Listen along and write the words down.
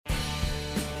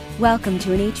Welcome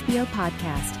to an HBO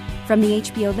podcast from the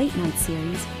HBO Late Night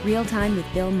series, Real Time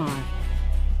with Bill Maher.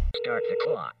 Start the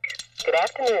clock. Good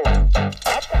afternoon.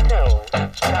 At the tone,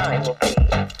 time will be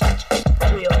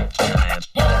Real time.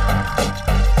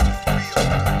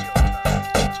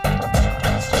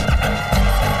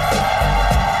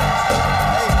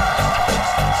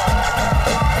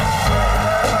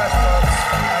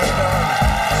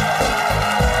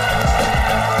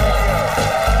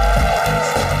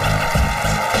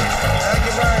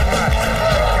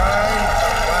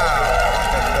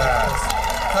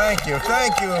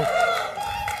 Thank you.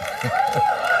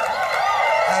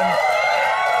 And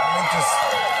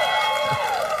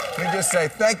let me just say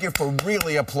thank you for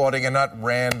really applauding and not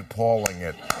Rand Pauling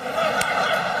it.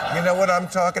 You know what I'm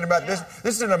talking about? This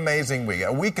is an amazing week.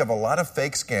 A week of a lot of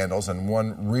fake scandals and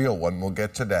one real one. We'll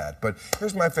get to that. But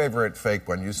here's my favorite fake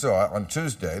one. You saw on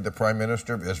Tuesday, the Prime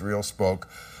Minister of Israel spoke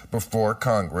before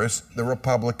Congress. The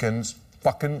Republicans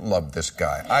fucking love this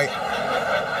guy.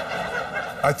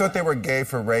 I thought they were gay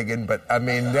for Reagan, but, I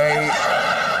mean, they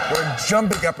were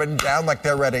jumping up and down like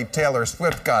they're at a Taylor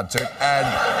Swift concert. And,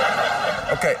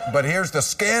 okay, but here's the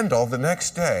scandal. The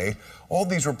next day, all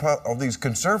these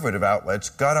conservative outlets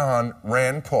got on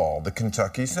Rand Paul, the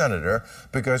Kentucky senator,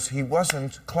 because he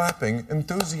wasn't clapping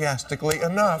enthusiastically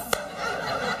enough.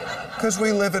 Because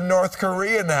we live in North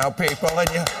Korea now, people,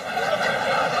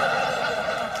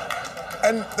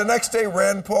 and the next day,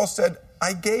 Rand Paul said,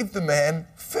 I gave the man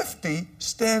 50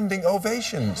 standing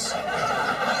ovations.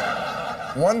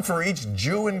 One for each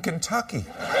Jew in Kentucky.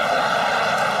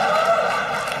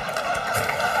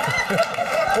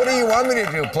 What do you want me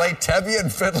to do? Play Tevye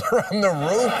and Fiddler on the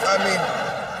Roof? I mean,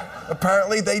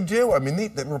 apparently they do. I mean,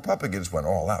 the Republicans went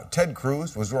all out. Ted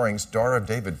Cruz was wearing Star of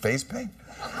David face paint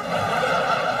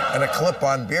and a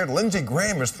clip-on beard. Lindsey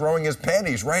Graham is throwing his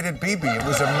panties right at Bibi. It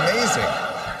was amazing.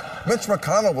 Mitch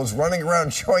McConnell was running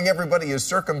around showing everybody his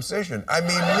circumcision. I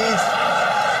mean,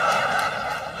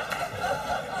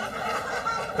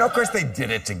 Now, of course, they did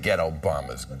it to get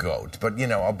Obama's goat. But, you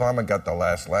know, Obama got the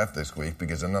last laugh this week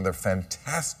because another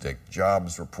fantastic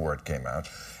jobs report came out.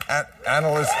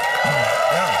 Analysts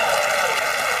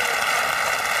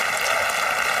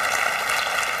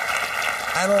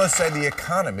say the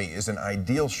economy is in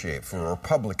ideal shape for a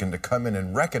Republican to come in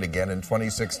and wreck it again in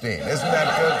 2016. Isn't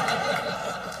that good?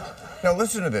 Now,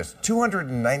 listen to this.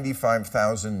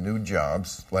 295,000 new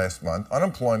jobs last month.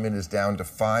 Unemployment is down to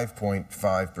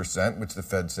 5.5%, which the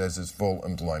Fed says is full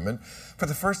employment. For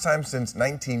the first time since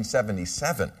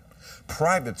 1977,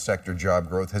 private sector job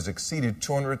growth has exceeded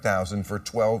 200,000 for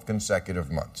 12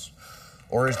 consecutive months.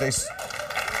 Or as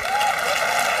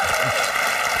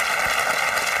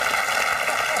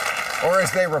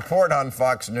they report on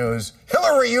Fox News,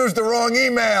 Hillary used the wrong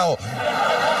email.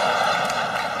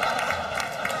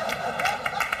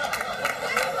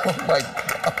 Oh, my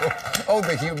God. Oh,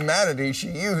 the humanity. She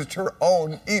used her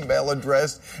own email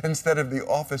address instead of the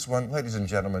office one. Ladies and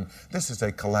gentlemen, this is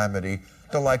a calamity,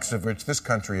 the likes of which this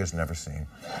country has never seen.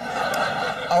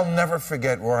 I'll never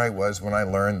forget where I was when I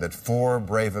learned that 4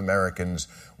 brave Americans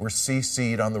were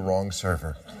CC'd on the wrong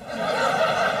server.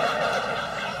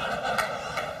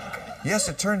 Yes,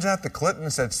 it turns out the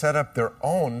Clintons had set up their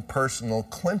own personal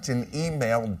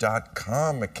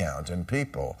ClintonEmail.com account, and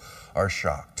people are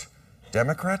shocked.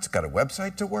 Democrats got a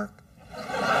website to work?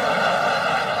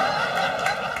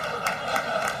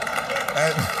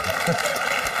 And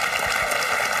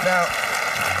now,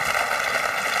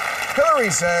 Hillary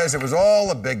says it was all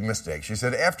a big mistake. She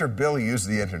said after Bill used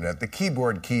the internet, the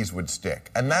keyboard keys would stick.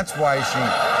 And that's why she...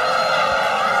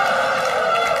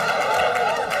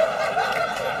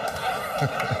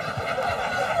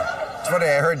 It's funny,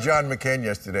 I heard John McCain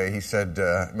yesterday. He said,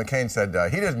 McCain said,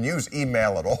 he doesn't use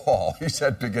email at all. He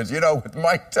said, because, you know, with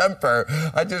my temper,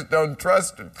 I just don't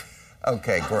trust it.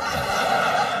 Okay,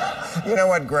 you know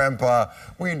what, Grandpa?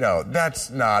 We know that's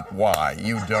not why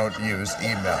you don't use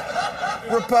email.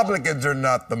 Republicans are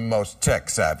not the most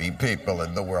tech-savvy people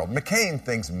in the world. McCain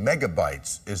thinks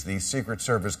megabytes is the Secret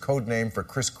Service code name for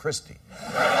Chris Christie.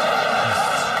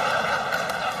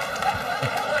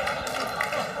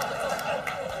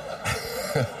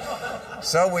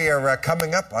 So we are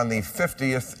coming up on the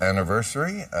 50th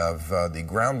anniversary of the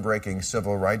groundbreaking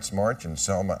Civil Rights March in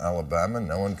Selma, Alabama.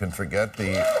 No one can forget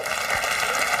the...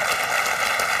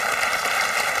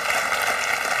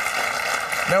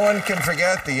 No one can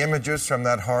forget the images from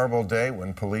that horrible day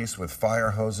when police with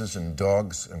fire hoses and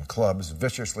dogs and clubs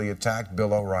viciously attacked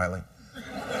Bill O'Reilly.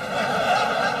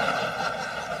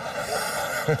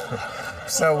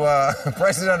 So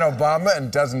President Obama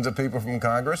and dozens of people from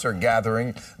Congress are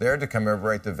gathering there to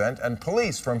commemorate the event, and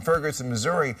police from Ferguson,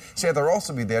 Missouri say they'll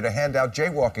also be there to hand out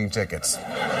jaywalking tickets.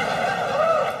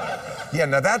 Yeah,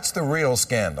 now that's the real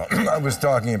scandal I was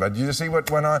talking about. Did you see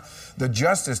what went on? The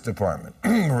Justice Department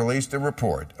released a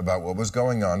report about what was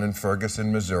going on in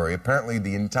Ferguson, Missouri. Apparently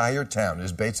the entire town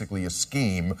is basically a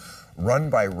scheme run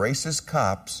by racist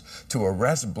cops to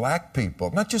arrest black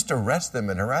people. Not just arrest them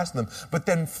and harass them, but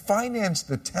then finance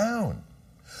the town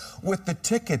with the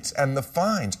tickets and the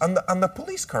fines. On the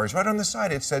police cars, right on the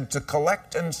side, it said, to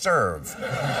collect and serve.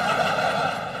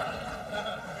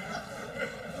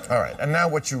 All right, and now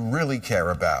what you really care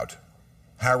about.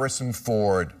 Harrison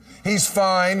Ford. He's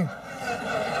fine.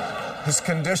 His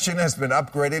condition has been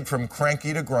upgraded from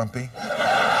cranky to grumpy.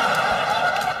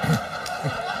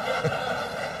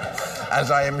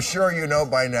 As I am sure you know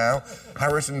by now,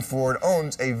 Harrison Ford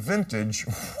owns a vintage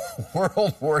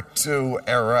World War II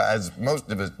era, as most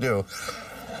of us do,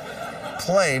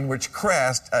 plane which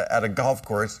crashed at a golf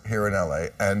course here in L.A.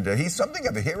 And he's something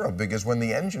of a hero because when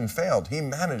the engine failed, he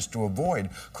managed to avoid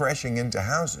crashing into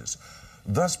houses,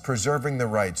 thus preserving the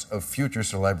rights of future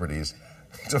celebrities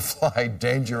to fly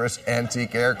dangerous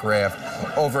antique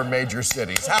aircraft over major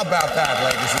cities. How about that,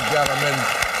 ladies and gentlemen?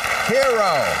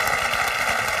 Hero!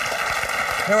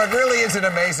 Now, it really is an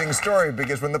amazing story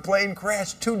because when the plane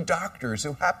crashed, 2 doctors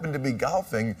who happened to be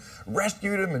golfing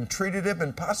rescued him and treated him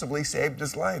and possibly saved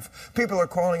his life. People are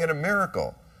calling it a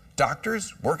miracle.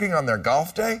 Doctors working on their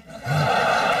golf day? All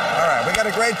right, we got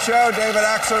a great show. David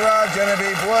Axelrod,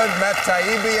 Genevieve Wood, Matt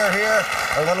Taibbi are here.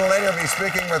 A little later, we'll be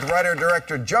speaking with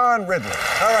writer-director John Ridley.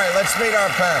 All right, let's meet our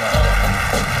panel.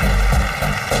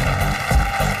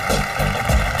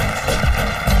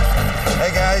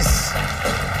 Hey, guys.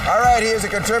 All right, he is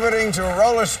contributing to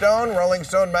Rolling Stone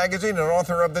magazine, and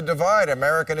author of The Divide,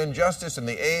 American Injustice in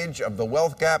the Age of the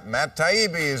Wealth Gap. Matt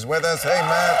Taibbi is with us. Hey,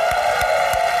 Matt.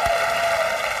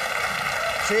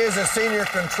 She is a senior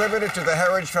contributor to the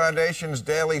Heritage Foundation's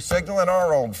Daily Signal, and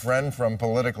our old friend from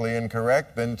Politically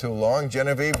Incorrect, been too long,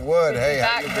 Genevieve Wood. Hey,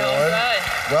 how you doing?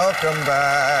 Welcome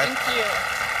back. Thank you.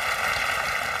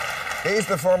 He's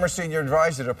the former senior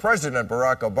advisor to President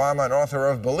Barack Obama and author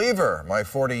of Believer, My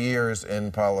 40 Years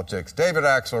in Politics. David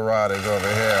Axelrod is over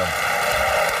here.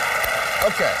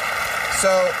 Okay,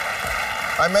 so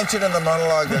I mentioned in the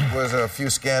monologue that was a few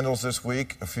scandals this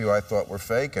week, a few I thought were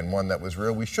fake and one that was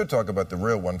real. We should talk about the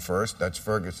real one first, that's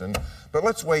Ferguson. But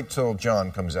let's wait till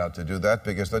John comes out to do that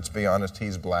because, let's be honest,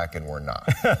 he's black and we're not.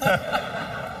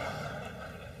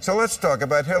 So let's talk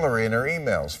about Hillary and her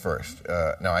emails first.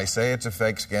 Now, I say it's a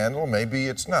fake scandal. Maybe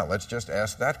it's not. Let's just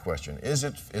ask that question. Is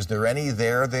there any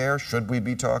there? Should we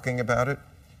be talking about it?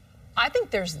 I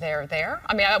think there's there.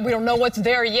 I mean, we don't know what's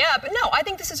there yet, but no, I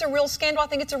think this is a real scandal. I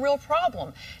think it's a real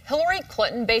problem. Hillary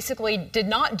Clinton basically did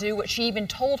not do what she even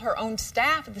told her own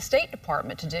staff at the State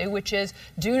Department to do, which is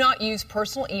do not use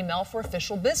personal email for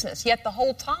official business. Yet the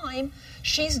whole time,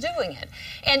 she's doing it.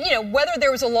 And, you know, whether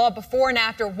there was a law before and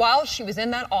after, while she was in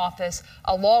that office,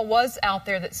 a law was out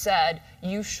there that said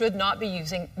you should not be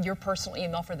using your personal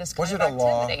email for this kind of activity. Was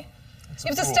it a law? It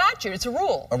was a statute. It's a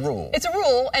rule. A rule. It's a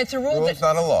rule, and it's a rule Rule's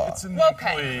not a law. It's in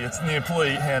the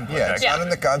employee handbook. Yeah, it's not in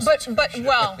the Constitution. But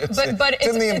it's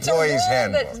in the employee's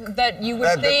handbook that you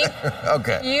would think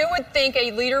you would think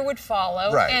a leader would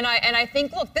follow. Right. And I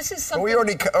think, look, this is something. We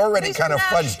already kind of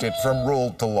fudged it from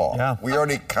rule to law. Yeah. We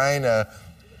already kind of.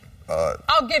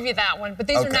 I'll give you that one, but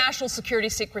these are national security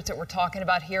secrets that we're talking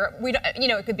about here.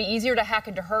 It could be easier to hack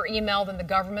into her email than the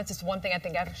government's. It's one thing I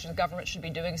think actually the government should be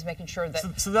doing is making sure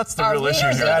that. So that's the our real issue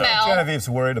leaders' here. email Genevieve's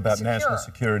worried about secure. national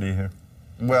security here.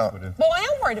 Well, I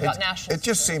am worried about national It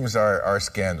just seems our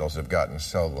scandals have gotten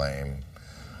so lame.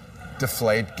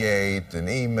 Deflategate and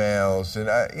emails, and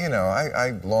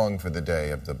I long for the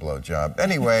day of the blowjob.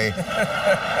 Anyway,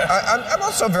 I'm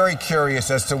also very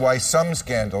curious as to why some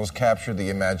scandals capture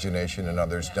the imagination and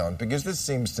others don't, because this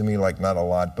seems to me like not a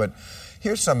lot, but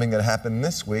here's something that happened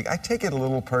this week. I take it a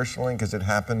little personally because it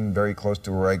happened very close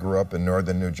to where I grew up in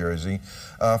northern New Jersey.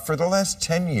 For the last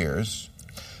 10 years,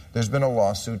 there's been a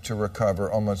lawsuit to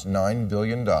recover almost $9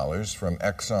 billion from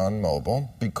ExxonMobil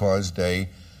because they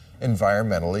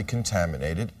environmentally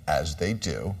contaminated, as they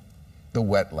do, the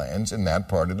wetlands in that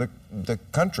part of the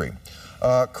country.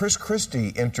 Chris Christie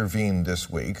intervened this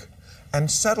week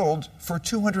and settled for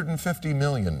 $250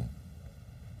 million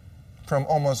from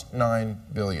almost $9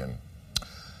 billion.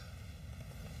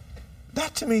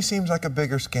 That to me seems like a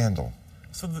bigger scandal.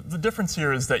 So the difference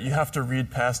here is that you have to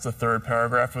read past the third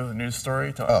paragraph of the news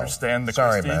story to understand the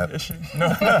sorry, Christie Matt. issue.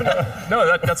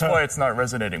 No, that's why it's not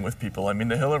resonating with people. I mean,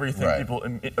 the Hillary thing, Right. people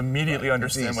immediately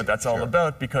understand easy, what that's all sure.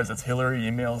 about because it's Hillary,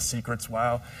 email, secrets,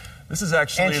 wow. This is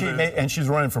actually... And she's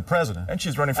running for president. And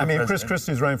she's running for I mean, president. Chris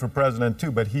Christie's running for president,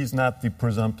 too, but he's not the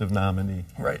presumptive nominee.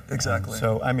 Right, exactly.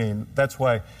 So, I mean, that's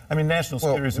why... I mean, national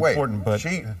security is important, but...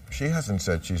 She hasn't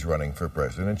said she's running for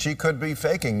president. She could be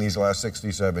faking these last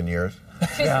 67 years.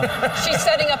 She's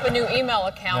setting up a new email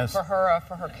account Yes. for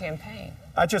her campaign.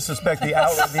 I just suspect the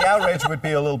outrage would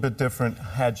be a little bit different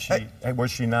was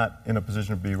she not in a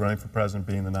position to be running for president,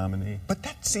 being the nominee. But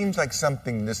that seems like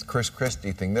something, this Chris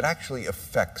Christie thing, that actually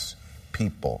affects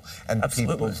people and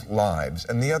Absolutely. people's lives.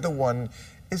 And the other one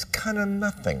is kind of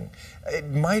nothing. It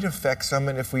might affect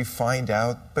someone if we find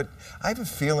out, but I have a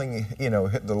feeling,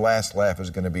 the last laugh is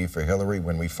going to be for Hillary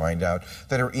when we find out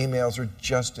that her emails are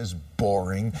just as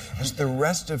boring as the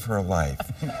rest of her life.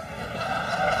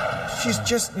 She's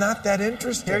just not that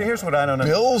interested. Here's what I don't know.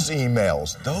 Bill's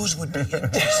emails, those would be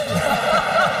interesting.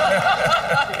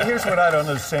 Here's what I don't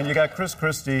understand. You got Chris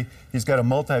Christie. He's got a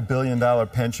multi-billion-dollar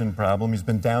pension problem. He's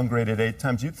been downgraded 8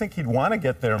 times. You'd think he'd want to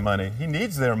get their money. He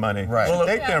needs their money. Right. Well,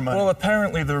 take their money. Well,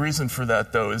 apparently the reason for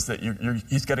that, though, is that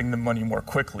he's getting the money more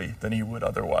quickly than he would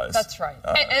otherwise. That's right.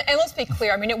 And let's be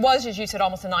clear. I mean, it was, as you said,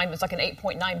 almost it was like an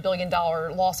 $8.9 billion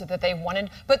lawsuit that they wanted.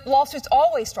 But lawsuits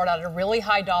always start out at a really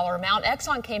high dollar amount.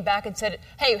 Exxon came back and said,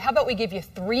 hey, how about we give you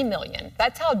 $3 million?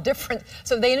 That's how different.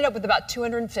 So they ended up with about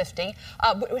 250. It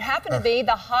happened to be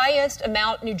the highest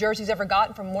amount New Jersey's ever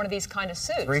gotten from one of these kind of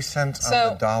suits. 3 cents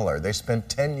on the dollar. They spent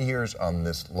 10 years on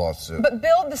this lawsuit. But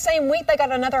Bill, the same week they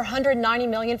got another $190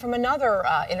 million from another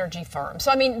energy firm.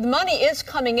 So I mean, the money is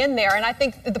coming in there, and I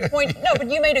think the point. No, but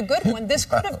you made a good one. This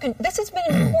has been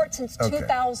in court since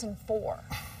 2004.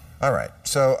 All right.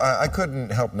 So I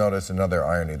couldn't help notice another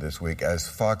irony this week, as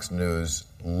Fox News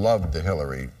loved the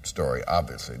Hillary story.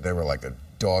 Obviously, they were like a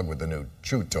dog with a new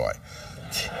chew toy.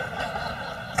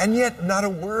 And yet, not a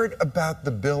word about the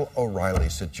Bill O'Reilly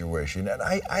situation. And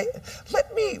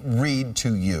let me read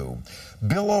to you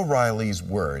Bill O'Reilly's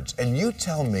words, and you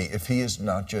tell me if he is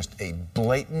not just a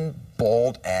blatant,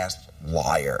 bald-ass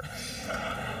liar.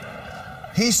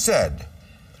 He said,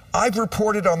 I've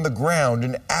reported on the ground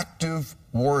in active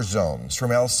war zones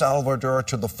from El Salvador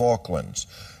to the Falklands.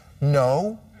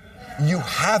 No, you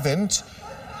haven't.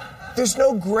 There's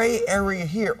no gray area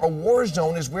here. A war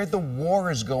zone is where the war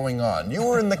is going on. You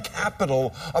were in the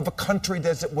capital of a country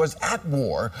that was at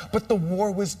war, but the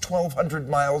war was 1,200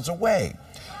 miles away.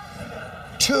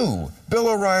 2, Bill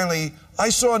O'Reilly,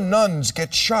 I saw nuns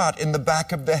get shot in the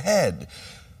back of the head.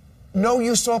 No,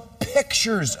 you saw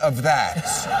pictures of that.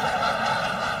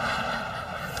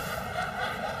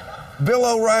 Bill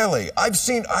O'Reilly, I've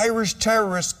seen Irish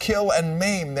terrorists kill and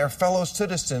maim their fellow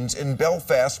citizens in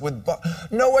Belfast with...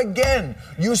 No, again,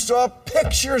 you saw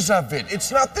pictures of it. It's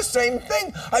not the same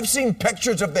thing. I've seen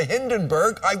pictures of the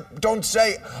Hindenburg. I don't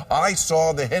say, I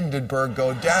saw the Hindenburg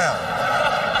go down.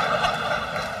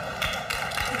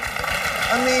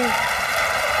 I mean,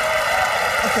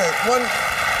 okay,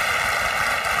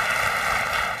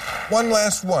 one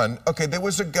last one. Okay, there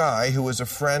was a guy who was a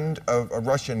friend of a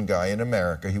Russian guy in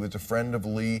America. He was a friend of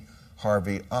Lee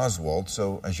Harvey Oswald.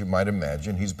 So, as you might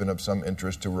imagine, he's been of some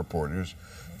interest to reporters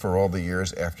for all the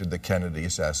years after the Kennedy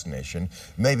assassination.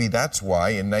 Maybe that's why,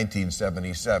 in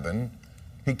 1977,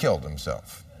 he killed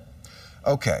himself.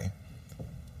 Okay,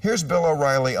 here's Bill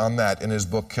O'Reilly on that in his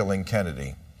book, Killing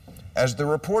Kennedy. As the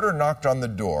reporter knocked on the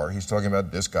door, he's talking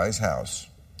about this guy's house,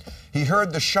 he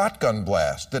heard the shotgun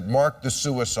blast that marked the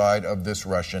suicide of this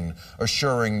Russian,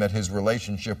 assuring that his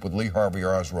relationship with Lee Harvey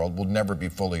Oswald would never be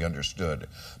fully understood.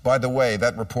 By the way,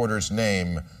 that reporter's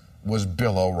name was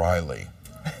Bill O'Reilly.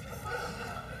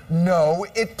 No,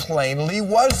 it plainly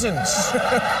wasn't.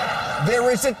 There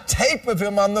is a tape of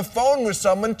him on the phone with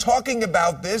someone talking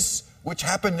about this, which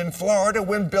happened in Florida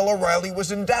when Bill O'Reilly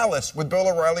was in Dallas, with Bill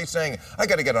O'Reilly saying, I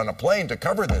got to get on a plane to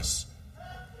cover this.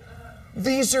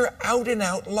 These are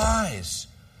out-and-out lies.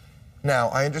 Now,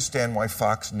 I understand why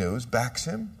Fox News backs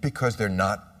him, because they're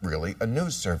not really a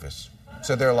news service.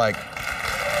 So they're like,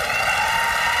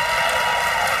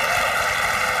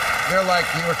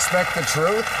 you expect the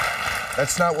truth?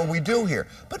 That's not what we do here.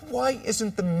 But why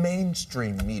isn't the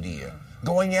mainstream media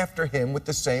going after him with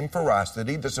the same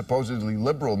ferocity, the supposedly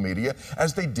liberal media,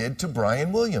 as they did to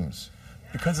Brian Williams?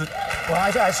 Because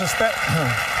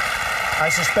I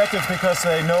suspect it's because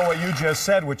they know what you just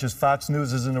said, which is Fox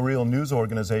News isn't a real news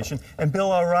organization, and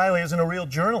Bill O'Reilly isn't a real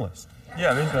journalist.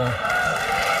 Yeah, I mean,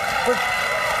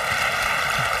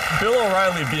 Bill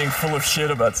O'Reilly being full of shit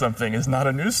about something is not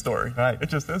a news story. Right. It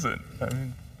just isn't. I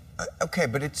mean, Okay,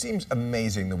 but it seems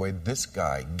amazing the way this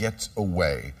guy gets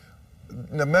away.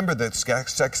 Now, remember that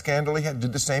sex scandal he had?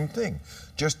 Did the same thing.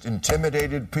 Just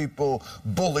intimidated people,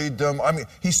 bullied them. I mean,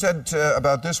 he said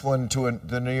about this one to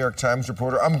the New York Times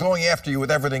reporter, "I'm going after you with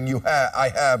everything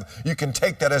I have. You can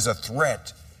take that as a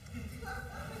threat."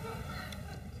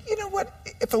 You know what?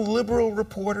 If a liberal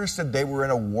reporter said they were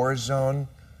in a war zone,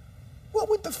 what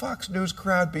would the Fox News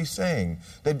crowd be saying?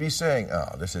 They'd be saying,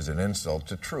 "Oh, this is an insult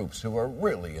to troops who are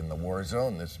really in the war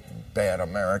zone, this bad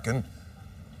American."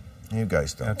 You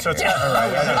guys don't care. All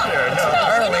right.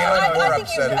 Apparently, I'm more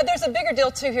upset. There's a bigger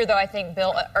deal, too, here, though, I think,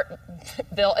 Bill,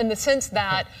 in the sense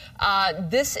that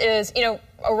this is,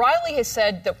 O'Reilly has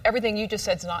said that everything you just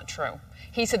said is not true.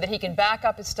 He said that he can back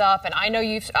up his stuff, and I know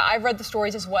I've read the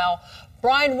stories as well.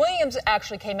 Brian Williams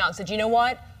actually came out and said, you know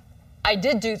what? I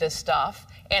did do this stuff,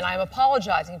 and I'm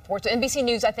apologizing for it. So NBC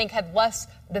News, I think, had less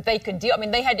that they could deal. I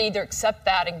mean, they had to either accept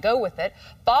that and go with it.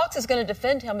 Fox is going to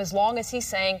defend him as long as he's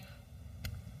saying,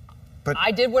 but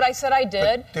I did what I said I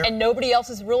did, and nobody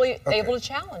else is really able to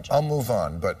challenge him. I'll move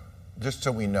on, but just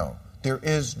so we know, there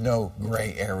is no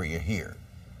gray area here.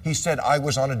 He said, I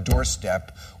was on a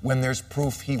doorstep when there's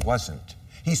proof he wasn't.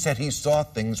 He said he saw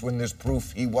things when there's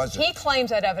proof he wasn't. He claims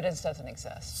that evidence doesn't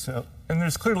exist. So, and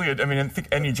there's clearly, I think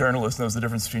any journalist knows the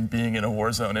difference between being in a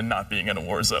war zone and not being in a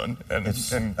war zone. And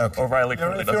O'Reilly clearly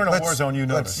doesn't. If you're in a war zone, you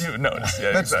notice. You notice,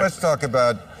 yeah, exactly. Let's talk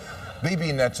about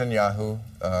Bibi Netanyahu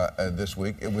this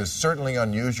week. It was certainly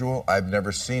unusual. I've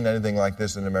never seen anything like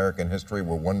this in American history,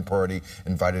 where one party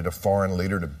invited a foreign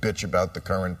leader to bitch about the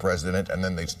current president, and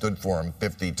then they stood for him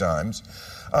 50 times.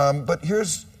 But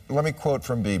let me quote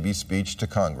from Bibi's speech to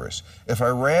Congress. If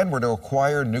Iran were to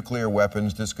acquire nuclear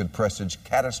weapons, this could presage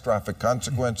catastrophic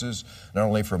consequences, not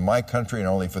only for my country,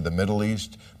 not only for the Middle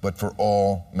East, but for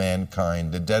all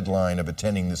mankind. The deadline of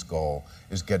attaining this goal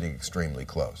is getting extremely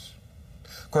close.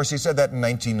 Of course, he said that in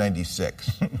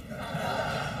 1996.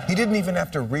 He didn't even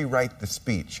have to rewrite the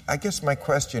speech. I guess my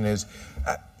question is,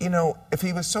 if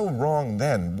he was so wrong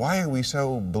then, why are we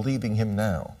so believing him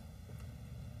now?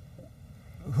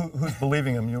 Who's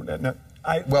believing him?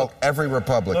 Every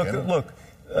Republican. Look,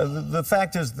 the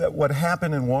fact is that what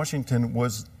happened in Washington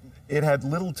it had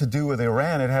little to do with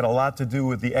Iran. It had a lot to do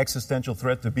with the existential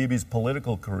threat to Bibi's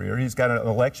political career. He's got an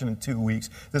election in 2 weeks.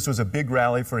 This was a big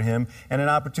rally for him and an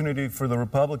opportunity for the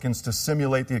Republicans to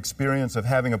simulate the experience of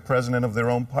having a president of their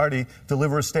own party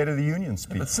deliver a State of the Union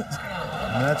speech.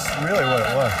 And that's really what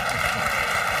it was.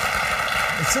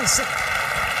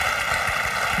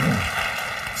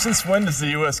 Since when does the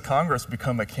U.S. Congress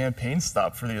become a campaign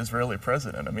stop for the Israeli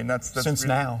president? I mean, that's since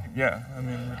really, now. Yeah, I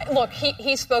mean. Look,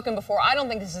 he's spoken before. I don't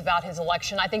think this is about his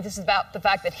election. I think this is about the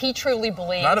fact that he truly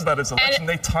believes. Not about his election.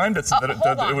 They timed it so that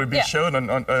it would be shown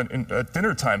at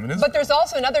dinner time. But there's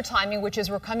also another timing, which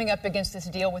is we're coming up against this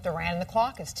deal with Iran, and the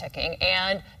clock is ticking.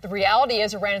 And the reality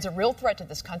is Iran is a real threat to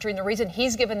this country. And the reason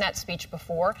he's given that speech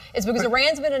before is because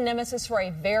Iran's been a nemesis for a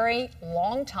very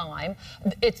long time.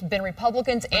 It's been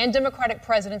Republicans and Democratic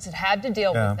presidents that had to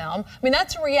deal with them. I mean,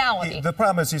 that's a reality. The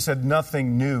problem is he said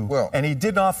nothing new. And he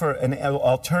did offer an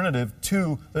alternative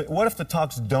to, what if the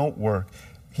talks don't work?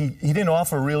 He didn't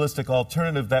offer a realistic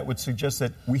alternative that would suggest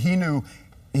that he knew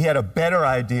he had a better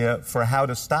idea for how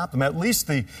to stop them. At least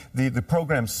the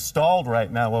program stalled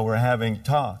right now while we're having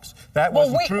talks. That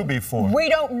wasn't true before. We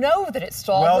don't know that it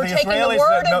stalled. We're taking the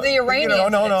word of the Iranians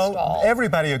that it stalled.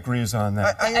 Everybody agrees on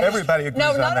that. Everybody agrees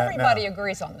on that. No, not everybody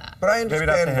agrees on that. But I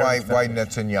understand why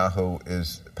Netanyahu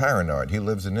is paranoid. He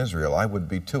lives in Israel. I would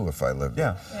be too if I lived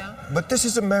there. But this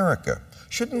is America.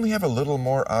 Shouldn't we have a little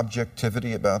more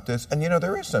objectivity about this? And,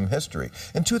 there is some history.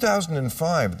 In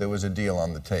 2005, there was a deal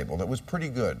on the table that was pretty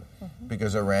good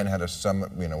because Iran had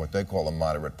what they call a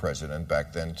moderate president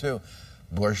back then, too.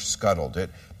 Bush scuttled it.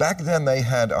 Back then, they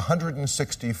had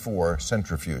 164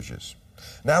 centrifuges.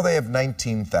 Now they have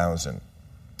 19,000.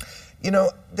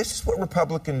 This is what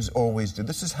Republicans always do.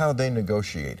 This is how they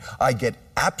negotiate. I get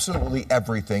absolutely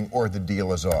everything or the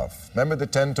deal is off. Remember the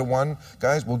 10-to-1?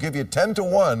 Guys, we'll give you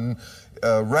 10-to-1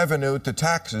 revenue to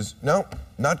taxes. No,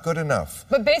 not good enough.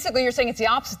 But basically you're saying it's the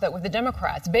opposite, though, with the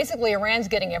Democrats. Basically Iran's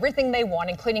getting everything they want,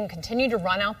 including continue to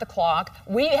run out the clock.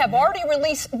 We've already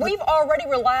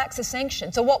relaxed the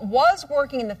sanctions. So what was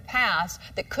working in the past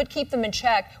that could keep them in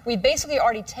check, we've basically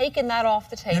already taken that off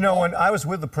the table. When I was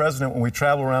with the president, when we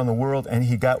traveled around the world and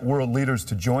he got world leaders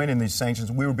to join in these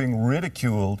sanctions, we were being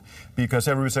ridiculed because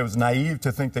everybody said it was naive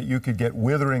to think that you could get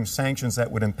withering sanctions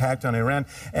that would impact on Iran.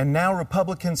 And now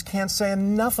Republicans can't say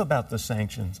enough about the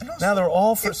sanctions. Now they're all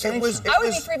all for sanctions. I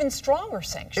would be for even stronger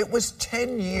sanctions. It was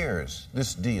 10 years,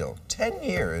 this deal. 10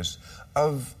 years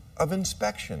of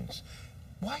inspections.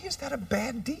 Why is that a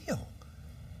bad deal?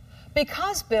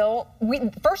 Because, Bill,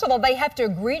 first of all, they have to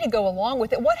agree to go along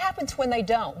with it. What happens when they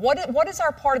don't? What is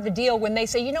our part of the deal when they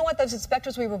say, you know what, those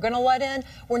inspectors we were going to let in,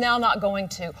 we're now not going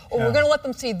to? Or we're going to let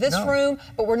them see this room,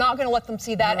 but we're not going to let them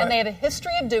see that. And they have a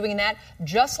history of doing that,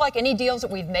 just like any deals that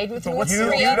we've made with North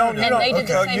Korea.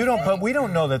 But we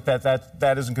don't know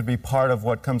that isn't going to be part of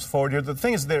what comes forward here. The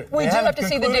thing is, we do have to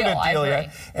see the deal,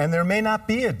 yet, and there may not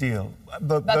be a deal.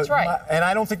 That's right. And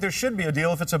I don't think there should be a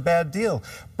deal if it's a bad deal.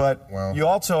 But you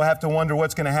also have to wonder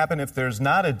what's going to happen if there's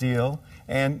not a deal.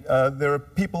 And there are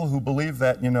people who believe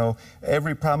that,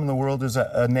 every problem in the world is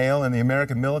a nail and the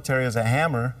American military is a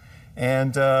hammer.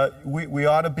 And we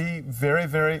ought to be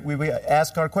we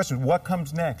ask our questions. What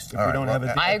comes next if we don't have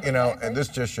a deal? And this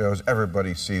just shows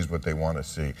everybody sees what they want to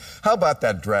see. How about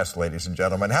that dress, ladies and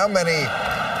gentlemen? How about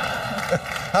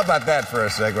that for a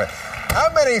segue? How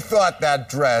many thought that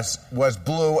dress was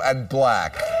blue and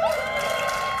black?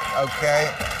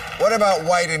 Okay. What about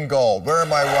white and gold? Where are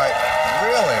my white?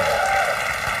 Really?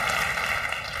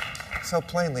 So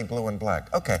plainly blue and black.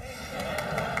 Okay.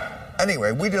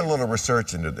 Anyway, we did a little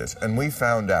research into this, and we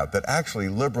found out that actually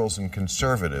liberals and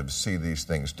conservatives see these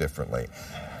things differently.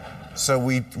 So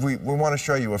we want to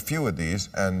show you a few of these,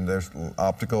 and there's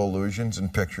optical illusions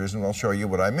and pictures, and I'll show you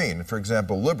what I mean. For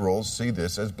example, liberals see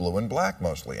this as blue and black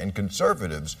mostly, and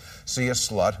conservatives see a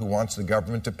slut who wants the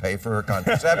government to pay for her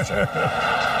contraception.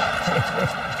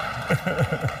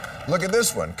 Look at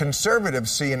this one. Conservatives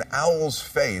see an owl's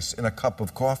face in a cup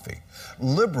of coffee.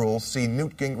 Liberals see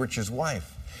Newt Gingrich's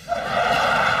wife.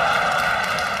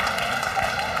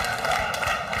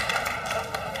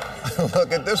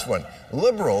 Look at this one.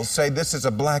 Liberals say this is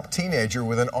a black teenager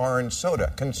with an orange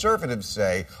soda. Conservatives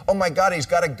say, oh my God, he's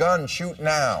got a gun, shoot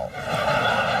now.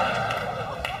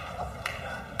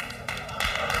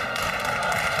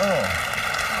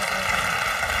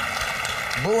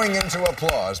 Booing into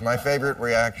applause, my favorite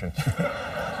reaction.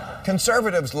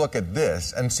 Conservatives look at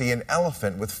this and see an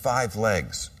elephant with 5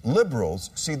 legs. Liberals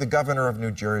see the governor of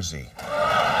New Jersey.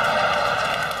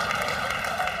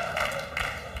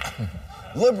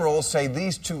 Liberals say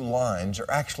these two lines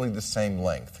are actually the same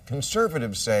length.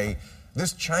 Conservatives say,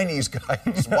 this Chinese guy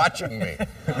is watching me.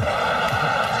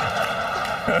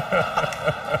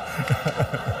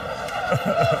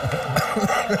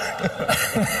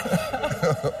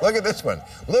 Look at this one.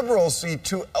 Liberals see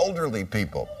 2 elderly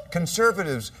people.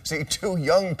 Conservatives see 2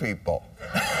 young people.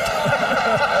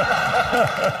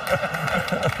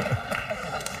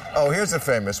 Oh, here's a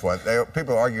famous one.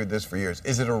 People argued this for years.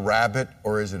 Is it a rabbit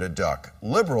or is it a duck?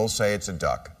 Liberals say it's a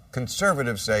duck.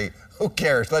 Conservatives say, who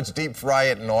cares? Let's deep fry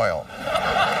it in oil.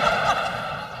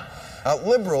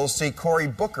 Liberals see Cory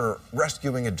Booker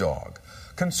rescuing a dog.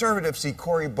 Conservatives see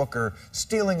Cory Booker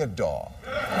stealing a dog.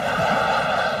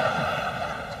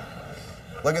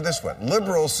 Look at this one.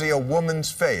 Liberals see a woman's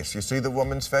face. You see the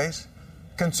woman's face?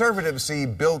 Conservatives see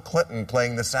Bill Clinton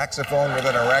playing the saxophone with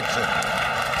an erection.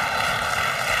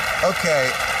 Okay.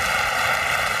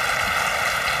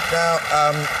 Now,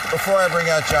 before I bring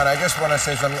out John, I just want to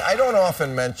say something. I don't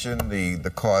often mention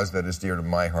the cause that is dear to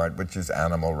my heart, which is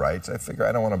animal rights. I figure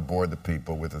I don't want to bore the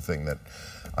people with the thing that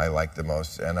I like the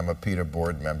most, and I'm a PETA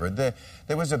board member.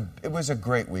 It was a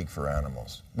great week for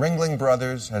animals. Ringling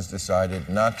Brothers has decided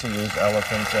not to use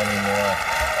elephants anymore.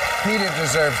 PETA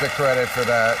deserves the credit for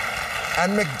that.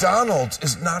 And McDonald's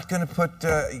is not going to put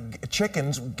get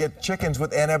chickens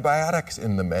with antibiotics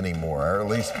in them anymore, or at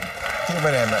least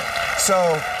human antibiotics.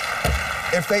 So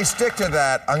if they stick to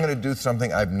that, I'm going to do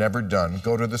something I've never done.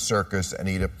 Go to the circus and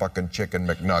eat a fucking chicken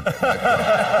McNugget.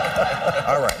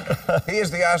 All right. He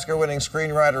is the Oscar-winning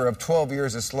screenwriter of 12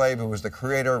 Years a Slave, who was the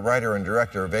creator, writer, and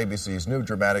director of ABC's new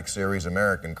dramatic series,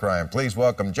 American Crime. Please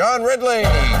welcome John Ridley.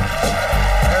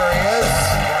 There he is.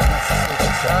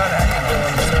 John, how you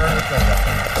doing, sir?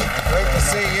 Great to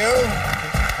see you.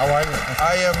 How are you?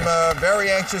 I am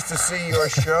very anxious to see your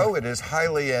show. It is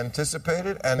highly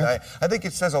anticipated, and I think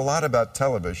it says a lot about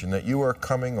television that you are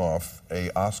coming off a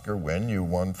Oscar win. You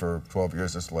won for 12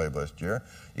 Years a Slave last year.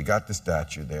 You got the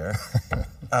statue there.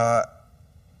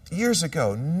 Years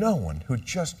ago, no one who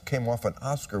just came off an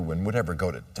Oscar win would ever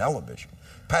go to television.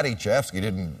 Patty Chayefsky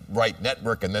didn't write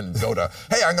Network and then go to,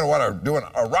 hey, I'm going to want to do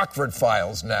a Rockford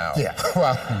Files now. Yeah,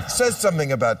 well... Says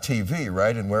something about TV,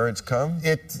 right, and where it's come?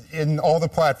 In all the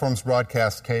platforms,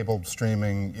 broadcast, cable,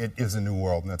 streaming, it is a new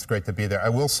world, and it's great to be there. I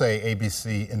will say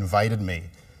ABC invited me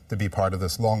to be part of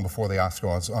this long before the Oscar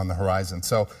was on the horizon.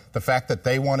 So the fact that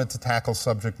they wanted to tackle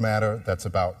subject matter that's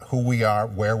about who we are,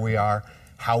 where we are,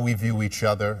 how we view each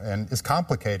other, and is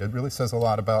complicated. Really says a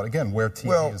lot about, again, where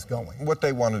TV is going. What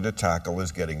they wanted to tackle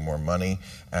is getting more money,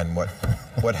 and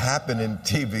what happened in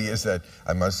TV is that,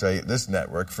 I must say, this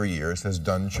network for years has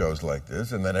done shows like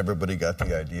this, and then everybody got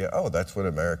the idea, oh, that's what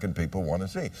American people want to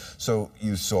see. So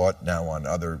you saw it now on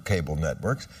other cable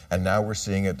networks, and now we're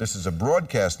seeing it. This is a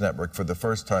broadcast network for the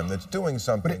first time that's doing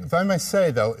something. But if I may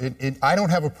say, though, I don't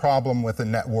have a problem with a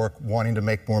network wanting to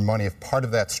make more money if part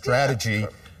of that strategy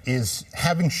is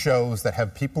having shows that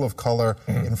have people of color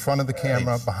in front of the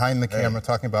camera, behind the camera,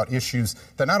 talking about issues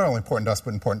that not only important to us,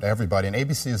 but important to everybody. And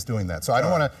ABC is doing that. So I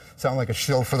don't want to sound like a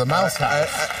shill for the Mouse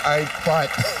House. But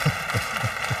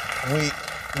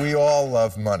we all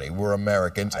love money. We're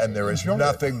Americans, and there is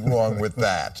nothing wrong with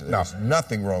that. There's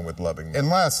nothing wrong with loving money.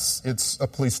 Unless it's a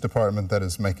police department that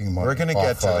is making money. We're going to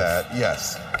get to that,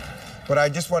 yes. But I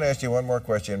just want to ask you one more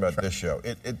question about this show.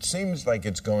 It seems like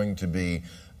it's going to be,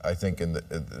 I think in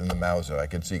the Mauser, I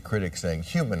could see critics saying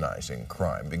humanizing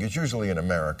crime, because usually in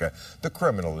America, the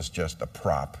criminal is just a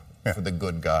prop for the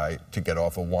good guy to get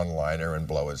off a one-liner and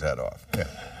blow his head off.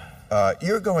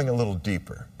 You're going a little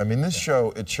deeper. I mean, this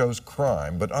show, it shows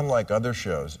crime, but unlike other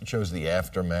shows, it shows the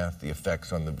aftermath, the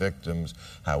effects on the victims,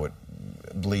 how it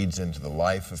bleeds into the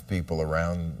life of people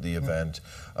around the event.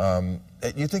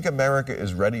 You think America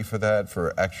is ready for that,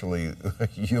 for actually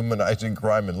humanizing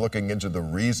crime and looking into the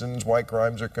reasons why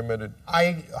crimes are committed?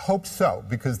 I hope so,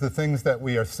 because the things that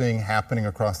we are seeing happening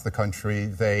across the country,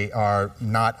 they are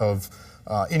not of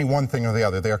any one thing or the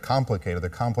other. They are complicated. They're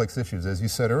complex issues. As you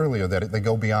said earlier, that they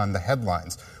go beyond the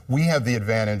headlines. We have the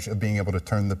advantage of being able to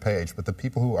turn the page, but the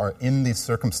people who are in these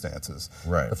circumstances,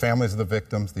 the families of the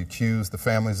victims, the accused, the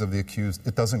families of the accused,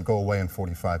 it doesn't go away in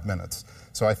 45 minutes.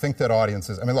 So I think that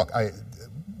audiences, I mean, look,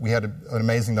 we had an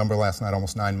amazing number last night.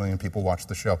 Almost 9 million people watched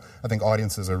the show. I think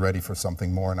audiences are ready for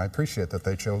something more, and I appreciate that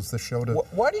they chose this show to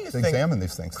examine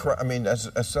these things. I mean, as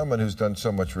someone who's done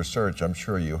so much research, I'm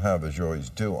sure you have, as you always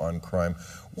do, on crime,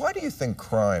 why do you think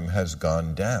crime has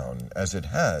gone down, as it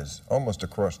has, almost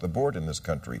across the board in this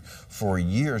country, for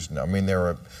years now? I mean, there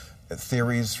are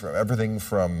theories from everything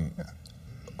from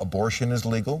abortion is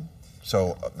legal,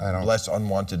 so less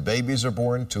unwanted babies are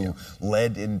born, to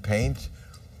lead in paint.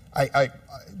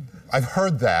 I've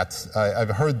heard that.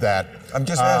 I'm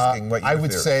just asking what I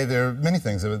would say there are many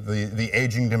things. The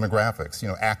aging demographics,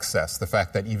 access, the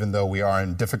fact that even though we are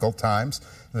in difficult times,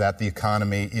 that the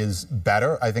economy is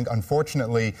better. I think,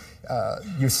 unfortunately,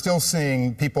 you're still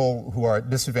seeing people who are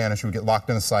disadvantaged who get locked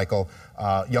in a cycle.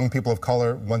 Young people of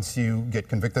color, once you get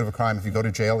convicted of a crime, if you go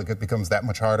to jail, it becomes that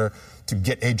much harder to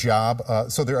get a job.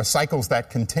 So there are cycles that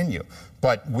continue.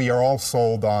 But we are all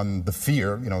sold on the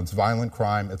fear. It's violent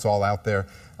crime. It's all out there.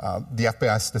 The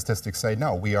FBI statistics say,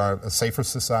 no, we are a safer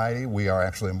society. We are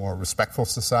actually a more respectful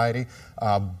society.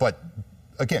 But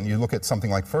again, you look at something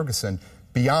like Ferguson,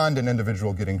 beyond an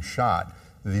individual getting shot,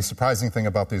 the surprising thing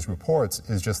about these reports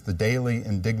is just the daily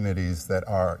indignities that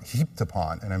are heaped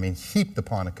upon, and I mean heaped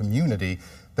upon a community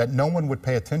that no one would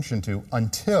pay attention to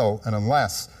until and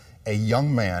unless a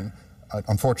young man,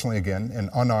 unfortunately again, an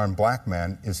unarmed black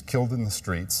man, is killed in the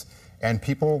streets, and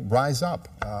people rise up.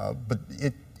 But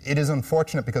it is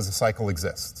unfortunate because the cycle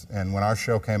exists. And when our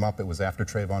show came up, it was after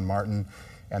Trayvon Martin,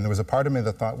 and there was a part of me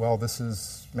that thought, well,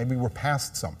 maybe we're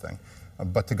past something.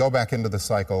 But to go back into the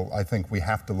cycle, I think we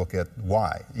have to look at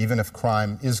why. Even if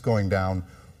crime is going down,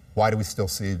 why do we still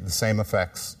see the same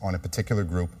effects on a particular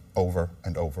group over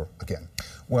and over again?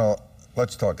 Well,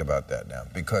 let's talk about that now,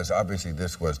 because obviously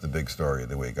this was the big story of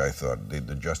the week, I thought, the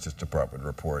Justice Department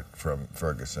report from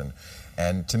Ferguson.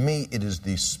 And to me, it is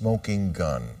the smoking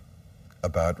gun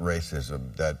about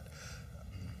racism that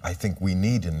I think we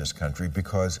need in this country,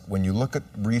 because when you look at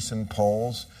recent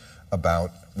polls about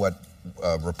what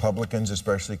Republicans,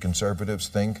 especially conservatives,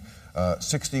 think,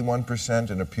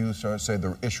 61% in a Pew say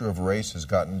the issue of race has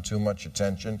gotten too much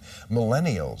attention.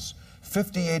 Millennials,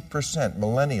 58%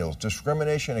 millennials,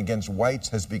 discrimination against whites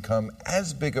has become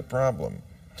as big a problem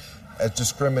as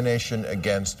discrimination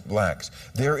against blacks.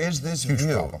 There is this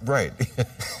view, right,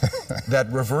 that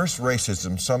reverse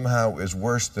racism somehow is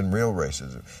worse than real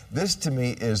racism. This, to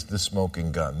me, is the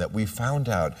smoking gun that we found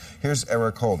out. Here's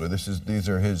Eric Holder. These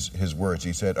are his words.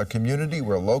 He said, "A community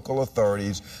where local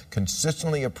authorities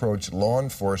consistently approach law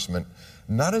enforcement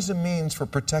not as a means for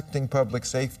protecting public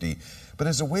safety, but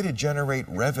as a way to generate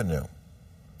revenue."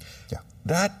 Yeah.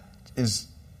 That is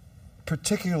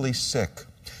particularly sick.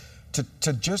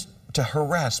 To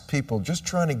harass people just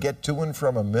trying to get to and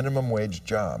from a minimum wage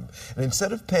job. And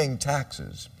instead of paying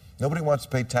taxes, nobody wants to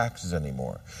pay taxes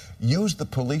anymore, use the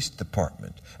police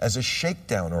department as a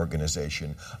shakedown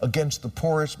organization against the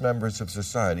poorest members of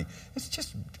society. It's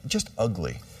just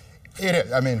ugly. It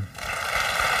is. I mean,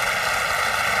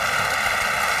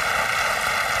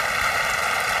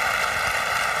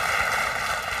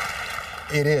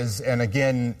 it is, and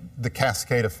again, the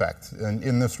cascade effect. And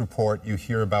in this report, you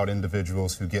hear about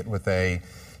individuals who get hit with a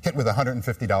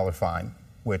 $150 fine,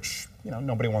 which,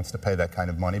 nobody wants to pay that kind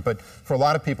of money. But for a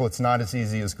lot of people, it's not as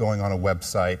easy as going on a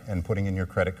website and putting in your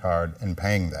credit card and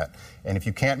paying that. And if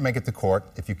you can't make it to court,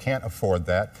 if you can't afford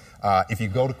that, if you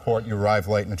go to court, you arrive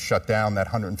late and it's shut down, that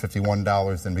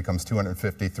 $151 then becomes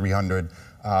 $250,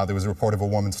 $300. There was a report of a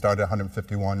woman started at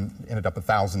 $151, ended up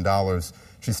 $1,000.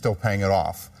 She's still paying it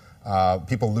off.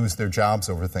 People lose their jobs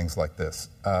over things like this.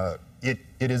 It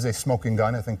is a smoking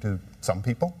gun, I think, to some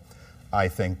people. I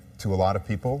think to a lot of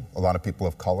people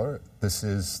of color, this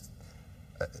is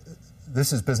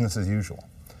business as usual.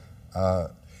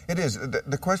 It is.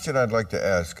 The question I'd like to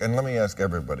ask, and let me ask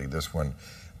everybody this one,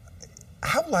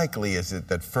 how likely is it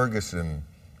that Ferguson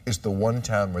is the one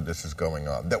town where this is going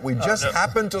on? That we just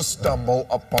happen to stumble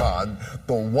upon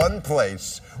the one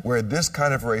place where this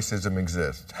kind of racism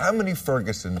exists? How many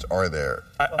Fergusons are there?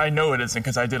 I know it isn't,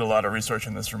 because I did a lot of research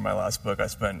on this for my last book. I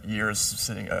spent years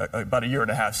sitting, about a year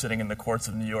and a half sitting in the courts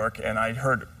of New York, and I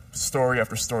heard story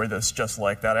after story that's just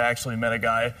like that. I actually met a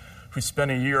guy who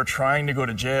spent a year trying to go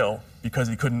to jail because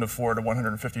he couldn't afford a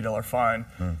 $150 fine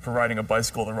for riding a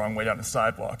bicycle the wrong way down the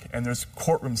sidewalk. And there's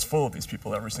courtrooms full of these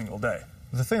people every single day.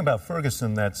 The thing about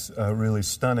Ferguson that's really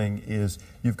stunning is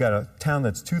you've got a town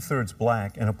that's 2/3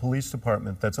 black and a police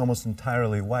department that's almost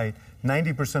entirely white.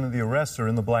 90% of the arrests are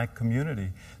in the black community.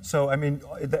 So, I mean,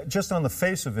 just on the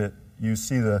face of it, you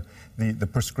see the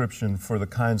prescription for the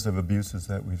kinds of abuses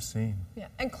that we've seen. Yeah,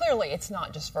 and clearly it's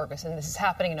not just Ferguson. This is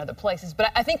happening in other places.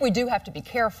 But I think we do have to be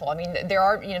careful. I mean, there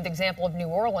are, the example of New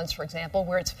Orleans, for example,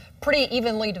 where it's pretty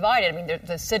evenly divided. I mean,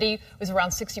 the city was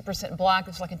around 60% black. It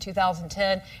was like in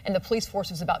 2010, and the police force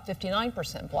was about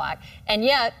 59% black. And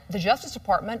yet, the Justice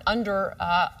Department, under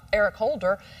Eric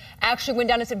Holder, actually went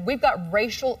down and said, we've got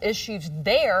racial issues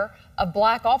there of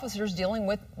black officers dealing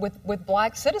with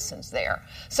black citizens there.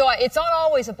 So it's not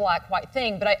always a black-white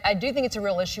thing, but I do think it's a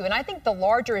real issue. And I think the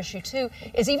larger issue, too,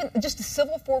 is even just the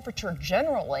civil forfeiture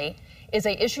generally is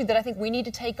an issue that I think we need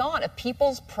to take on, of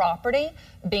people's property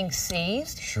being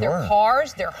seized, their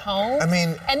cars, their homes. I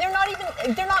mean, and they're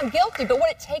not guilty, but what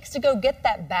it takes to go get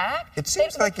that back. It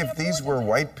seems like if these were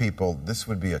white people, this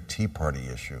would be a Tea Party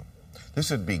issue. This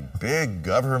would be big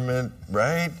government,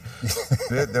 right?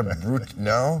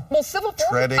 No? Well, civil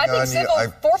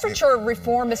forfeiture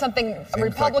reform is something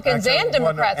Republicans and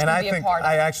Democrats can be a part of.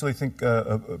 I actually think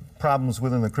problems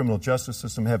within the criminal justice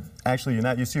system have actually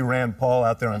united. You see Rand Paul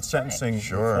out there on sentencing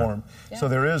reform. Yeah. So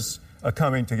there is a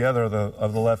coming together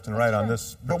of the left and right on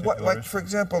this particular issue. But for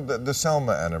example, the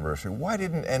Selma anniversary, why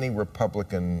didn't any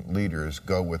Republican leaders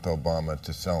go with Obama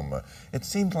to Selma? It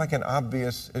seems like an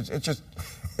obvious,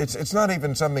 it's not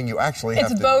even something you actually have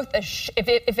to... It's both,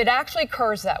 if it actually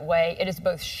occurs that way, it is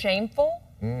both shameful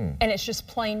and it's just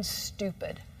plain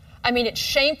stupid. I mean, it's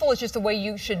shameful. It's just the way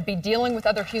you should be dealing with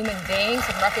other human beings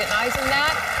and recognizing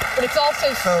that. But it's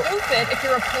also stupid if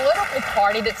you're a political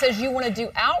party that says you want to do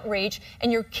outreach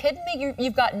and you're kidding me,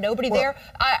 you've got nobody there.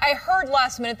 I heard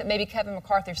last minute that maybe Kevin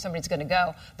McCarthy or somebody's going to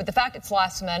go. But the fact it's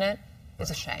last minute is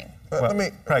a shame.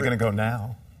 Probably going to go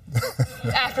now.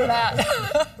 After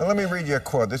that. Let me read you a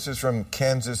quote. This is from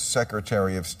Kansas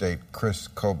Secretary of State Chris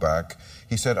Kobach.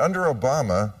 He said, under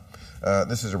Obama,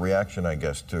 this is a reaction, I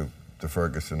guess, to the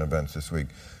Ferguson events this week.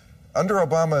 Under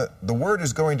Obama, the word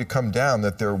is going to come down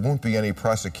that there won't be any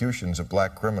prosecutions of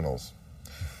black criminals.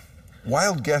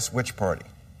 Wild guess which party?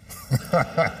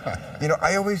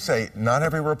 I always say, not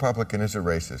every Republican is a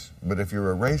racist, but if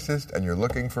you're a racist and you're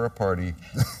looking for a party,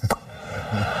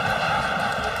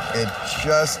 it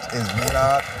just is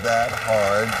not that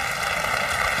hard.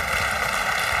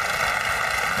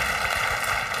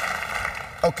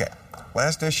 Okay.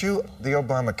 Last issue, the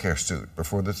Obamacare suit.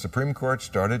 Before the Supreme Court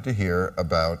started to hear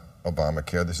about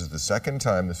Obamacare, this is the second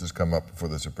time this has come up before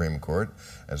the Supreme Court.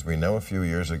 As we know, a few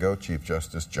years ago, Chief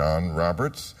Justice John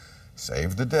Roberts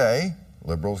saved the day.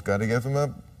 Liberals got to give him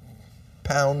a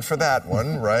pound for that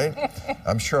one, right?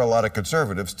 I'm sure a lot of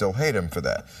conservatives still hate him for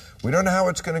that. We don't know how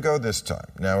it's going to go this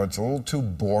time. Now, it's a little too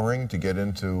boring to get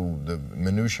into the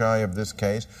minutiae of this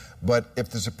case, but if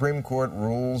the Supreme Court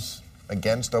rules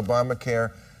against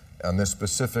Obamacare, on this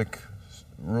specific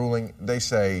ruling, they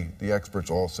say, the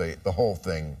experts all say, the whole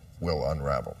thing will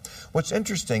unravel. What's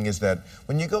interesting is that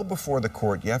when you go before the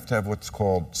court, you have to have what's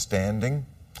called standing,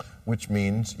 which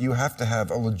means you have to have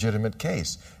a legitimate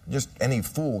case. Just any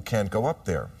fool can't go up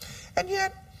there. And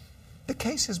yet, The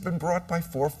case has been brought by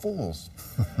 4 fools.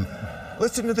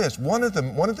 Listen to this. One of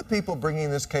the people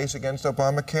bringing this case against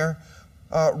Obamacare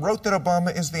wrote that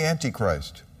Obama is the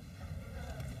Antichrist.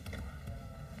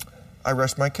 I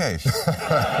rest my case.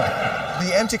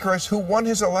 The Antichrist who won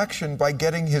his election by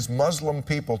getting his Muslim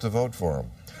people to vote for him.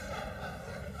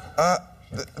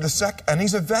 And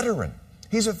he's a veteran.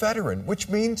 He's a veteran, which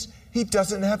means he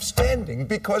doesn't have standing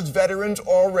because veterans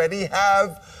already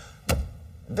have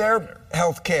their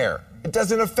health care. It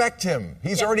doesn't affect him.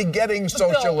 He's already getting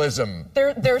socialism.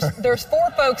 Bill, there's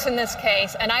 4 folks in this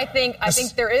case, and I think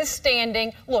there is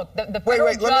standing. Look, the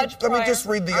federal judge. Let me just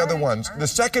read the other ones. The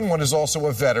second one is also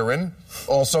a veteran,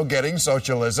 also getting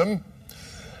socialism.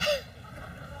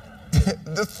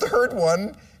 The third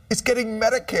one is getting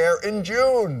Medicare in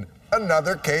June.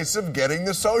 Another case of getting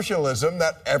the socialism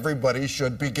that everybody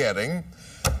should be getting.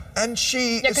 And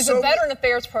she because the Veteran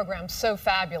Affairs program's so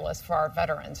fabulous for our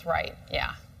veterans, right?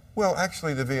 Yeah. Well,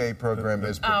 actually, the VA program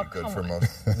is pretty good for most.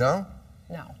 No?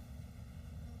 No.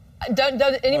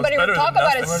 Does anybody talk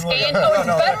about a scandal? It's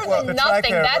better than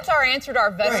nothing. That's our answer to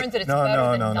our veterans, that it's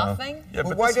better than nothing. Yeah,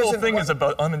 but this whole thing is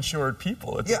about uninsured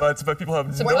people. It's about people who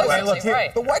have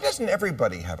right. But why doesn't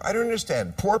everybody have? I don't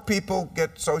understand. Poor people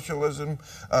get socialism.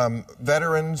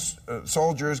 Veterans,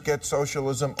 soldiers get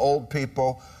socialism. Old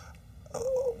people.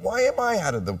 Why am I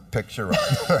out of the picture?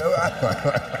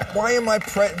 Why am I?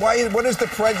 What is the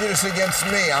prejudice against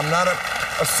me? I'm not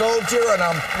a soldier, and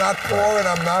I'm not poor, and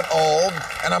I'm not old,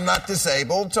 and I'm not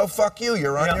disabled. So fuck you.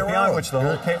 You're on your own. Which the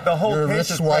whole you're case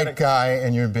a rich white guy,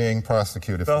 and you're being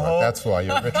prosecuted for it. That's why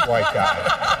you're a rich white guy.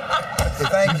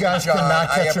 Thank you guys John. cannot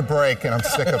catch a break, and I'm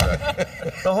sick of it.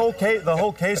 The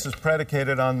whole case is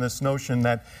predicated on this notion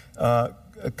that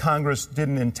Congress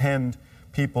didn't intend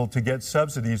people to get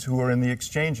subsidies who are in the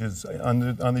exchanges,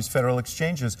 on these federal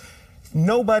exchanges.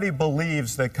 Nobody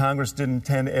believes that Congress didn't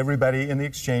intend everybody in the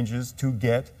exchanges to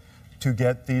get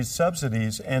these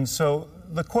subsidies. And so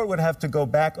the court would have to go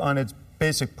back on its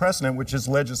basic precedent, which is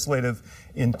legislative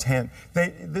intent.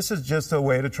 This is just a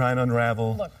way to try and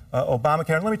unravel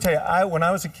Obamacare. And let me tell you, when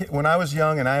I was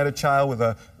young and I had a child with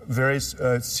a very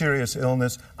serious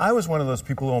illness, I was one of those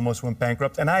people who almost went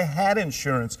bankrupt. And I had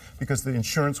insurance because the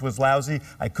insurance was lousy.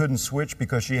 I couldn't switch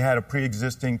because she had a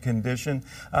pre-existing condition.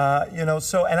 And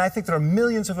I think there are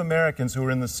millions of Americans who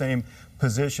are in the same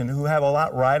position who have a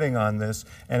lot riding on this,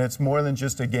 and it's more than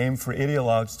just a game for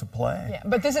ideologues to play. Yeah,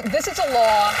 but this is a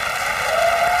law.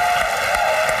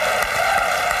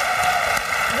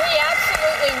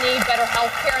 Need better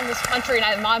health care in this country,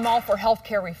 and I'm all for health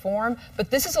care reform, but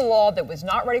this is a law that was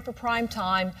not ready for prime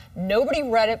time. Nobody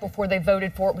read it before they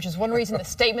voted for it, which is one reason the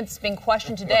statement that's being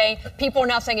questioned today. People are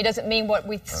now saying it doesn't mean what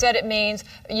we said it means.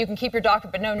 You can keep your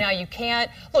doctorate, but no, now you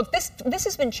can't. Look, this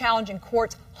has been challenged in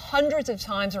courts hundreds of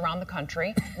times around the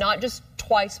country, not just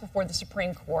twice before the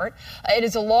Supreme Court. It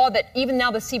is a law that even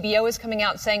now the CBO is coming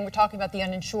out saying, we're talking about the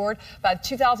uninsured, by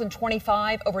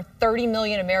 2025, over 30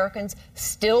 million Americans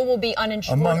still will be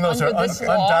uninsured. Among those under are this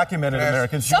law. undocumented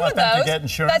Americans. You Some want of those, them to get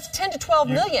insurance? that's 10 to 12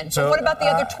 million. So what about the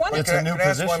other 20? It's a new Can I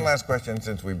ask position. one last question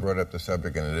since we brought up the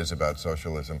subject and it is about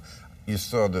socialism? You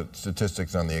saw the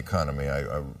statistics on the economy.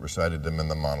 I recited them in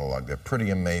the monologue. They're pretty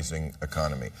amazing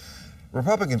economy.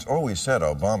 Republicans always said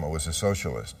Obama was a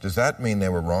socialist. Does that mean they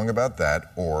were wrong about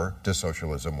that, or does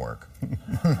socialism work?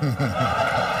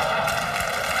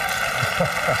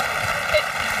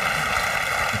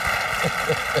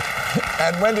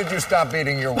 And when did you stop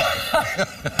beating your wife?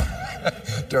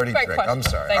 Dirty Great trick. question. I'm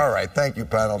sorry. Thanks. All right. Thank you,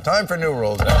 panel. Time for new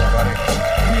rules, everybody.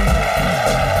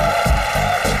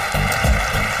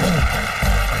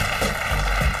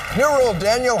 New rule,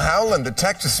 Daniel Howland, the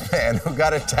Texas man who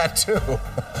got a tattoo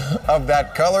of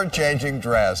that color-changing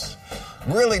dress,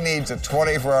 really needs a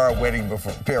 24-hour waiting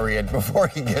period before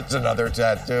he gets another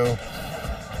tattoo.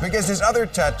 Because his other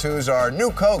tattoos are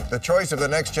New Coke, the choice of the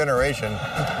next generation,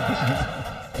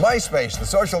 MySpace, the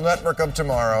social network of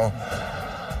tomorrow,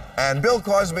 and Bill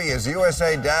Cosby is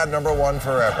USA Dad #1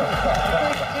 forever.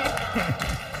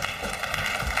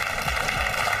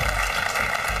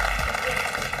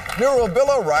 New rule, Bill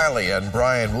O'Reilly and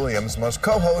Brian Williams must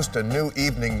co-host a new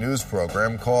evening news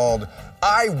program called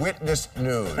Eyewitness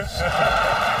News.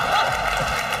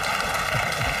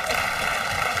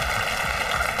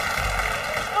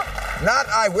 Not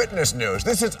eyewitness news.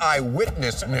 This is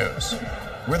eyewitness news,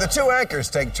 where the two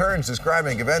anchors take turns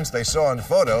describing events they saw in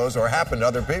photos or happened to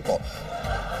other people.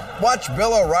 Watch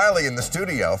Bill O'Reilly in the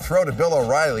studio throw to Bill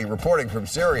O'Reilly reporting from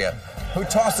Syria, who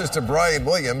tosses to Brian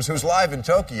Williams, who's live in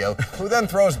Tokyo, who then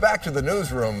throws back to the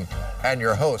newsroom and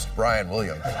your host, Brian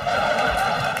Williams.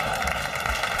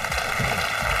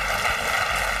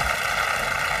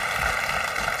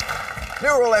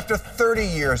 New rule, after 30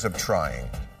 years of trying,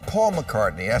 Paul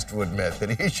McCartney has to admit that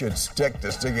he should stick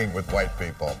to singing with white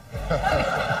people.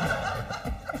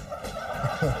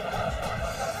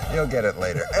 You'll get it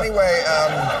later. Anyway,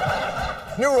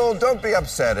 new rule, don't be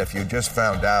upset if you just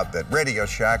found out that Radio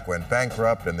Shack went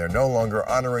bankrupt and they're no longer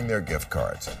honoring their gift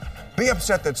cards. Be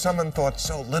upset that someone thought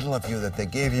so little of you that they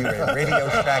gave you a Radio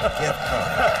Shack gift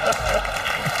card.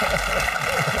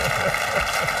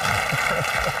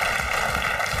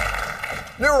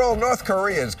 New rule, North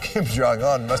Korea's Kim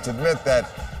Jong-un must admit that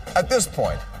at this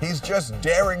point, he's just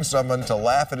daring someone to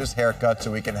laugh at his haircut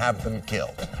so he can have them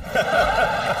killed.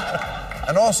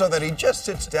 And also that he just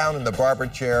sits down in the barber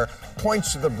chair,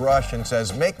 points to the brush, and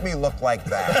says, "Make me look like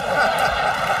that."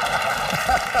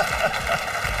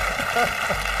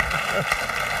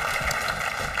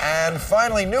 And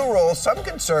finally, new rule, some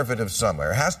conservative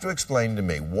somewhere has to explain to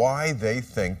me why they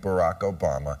think Barack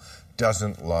Obama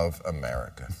doesn't love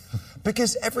America.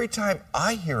 Because every time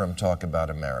I hear him talk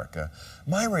about America,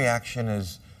 my reaction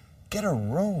is, get a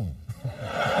room.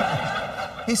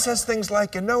 He says things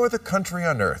like, "In no other country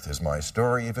on earth is my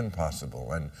story even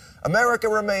possible," and "America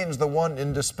remains the one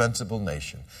indispensable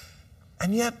nation."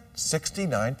 And yet,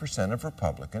 69% of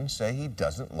Republicans say he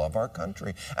doesn't love our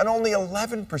country, and only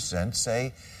 11%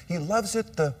 say he loves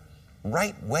it the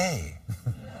right way.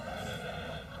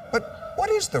 But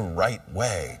what is the right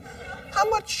way? How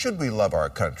much should we love our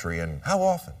country, and how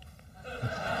often?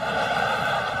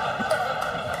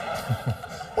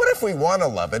 What if we want to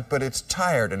love it, but it's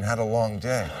tired and had a long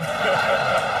day?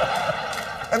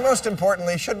 And most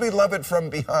importantly, should we love it from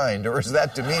behind, or is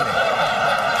that demeaning?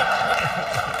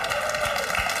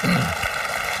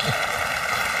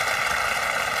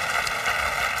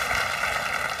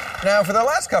 Now, for the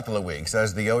last couple of weeks,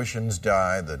 as the oceans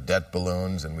die, the debt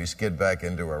balloons, and we skid back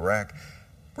into Iraq,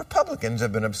 Republicans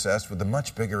have been obsessed with a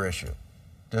much bigger issue.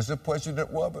 Does the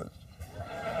president love us?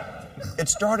 It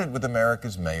started with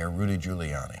America's mayor, Rudy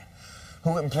Giuliani,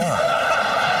 who implied...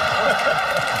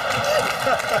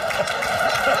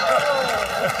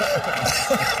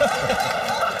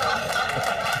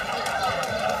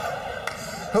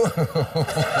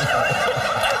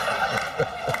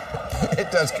 It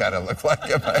does kind of look like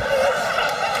him.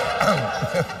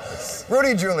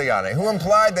 Rudy Giuliani, who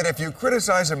implied that if you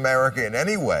criticize America in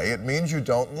any way, it means you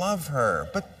don't love her.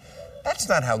 But that's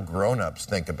not how grown-ups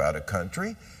think about a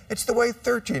country. It's the way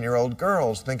 13-year-old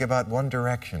girls think about One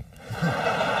Direction.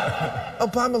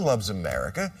 Obama loves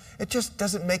America. It just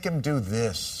doesn't make him do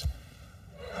this.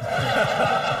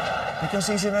 Because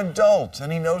he's an adult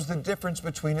and he knows the difference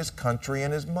between his country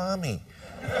and his mommy.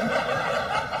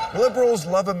 Liberals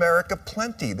love America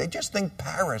plenty. They just think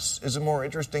Paris is a more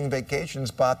interesting vacation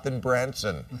spot than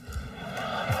Branson.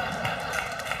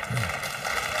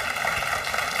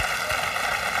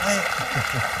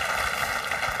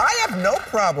 I have no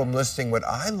problem listing what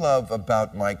I love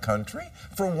about my country.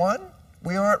 For one,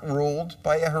 we aren't ruled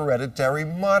by a hereditary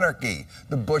monarchy.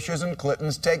 The Bushes and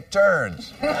Clintons take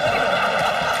turns.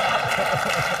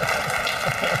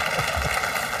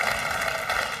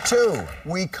 Two,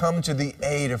 we come to the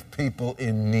aid of people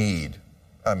in need.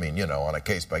 I mean, you know, on a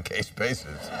case-by-case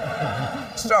basis.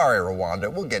 Sorry,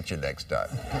 Rwanda, we'll get you next time.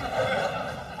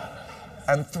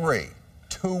 And three,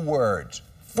 2 words,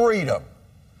 freedom.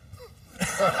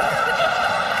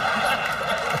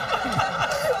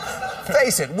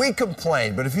 Face it, we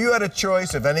complain, but if you had a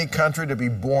choice of any country to be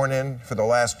born in for the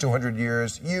last 200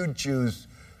 years, you'd choose,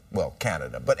 well,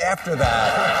 Canada. But after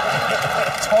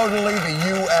that, totally the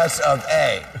U.S. of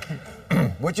A.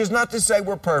 Which is not to say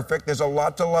we're perfect. There's a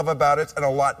lot to love about it and a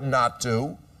lot not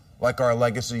to, like our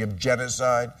legacy of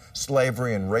genocide,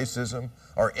 slavery, and racism,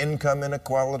 our income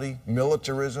inequality,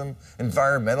 militarism,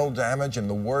 environmental damage, and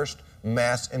the worst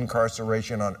mass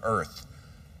incarceration on Earth.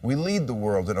 We lead the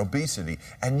world in obesity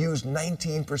and use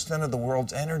 19% of the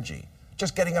world's energy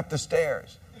just getting up the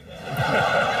stairs.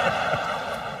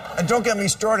 And don't get me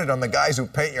started on the guys who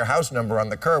paint your house number on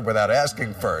the curb without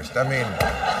asking first. I mean...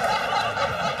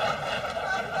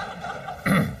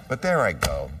 But there I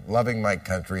go, loving my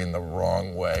country in the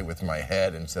wrong way with my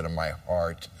head instead of my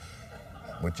heart,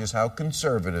 which is how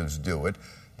conservatives do it.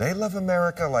 They love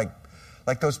America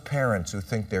like those parents who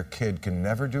think their kid can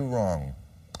never do wrong.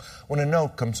 When a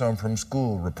note comes home from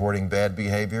school reporting bad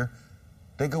behavior,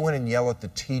 they go in and yell at the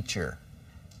teacher.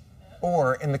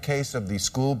 Or, in the case of the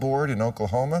school board in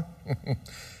Oklahoma,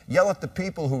 yell at the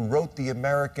people who wrote the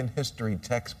American history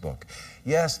textbook.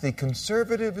 Yes, the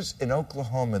conservatives in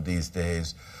Oklahoma these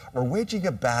days are waging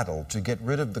a battle to get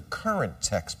rid of the current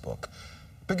textbook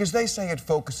because they say it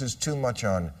focuses too much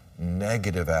on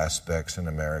negative aspects in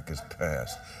America's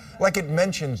past. Like it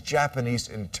mentions Japanese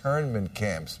internment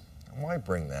camps. Why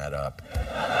bring that up?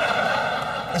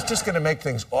 It's just going to make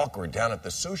things awkward down at the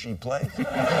sushi place. You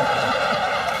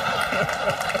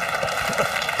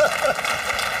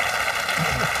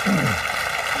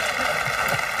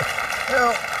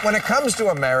know, when it comes to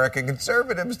American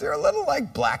conservatives, they're a little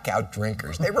like blackout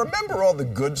drinkers. They remember all the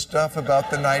good stuff about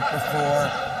the night before,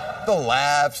 the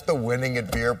laughs, the winning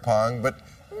at beer pong, but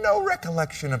no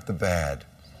recollection of the bad.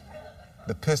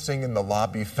 The pissing in the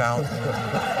lobby fountain,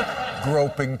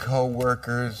 groping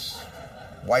co-workers,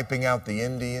 wiping out the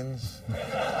Indians.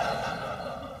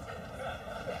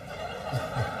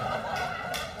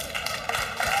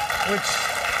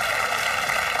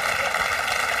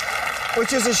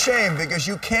 Which is a shame, because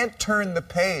you can't turn the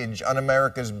page on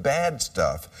America's bad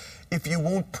stuff if you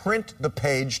won't print the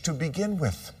page to begin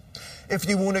with. If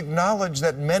you won't acknowledge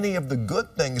that many of the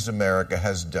good things America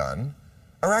has done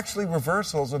are actually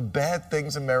reversals of bad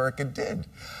things America did.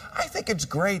 I think it's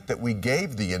great that we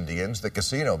gave the Indians the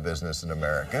casino business in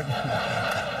America.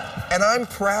 And I'm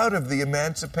proud of the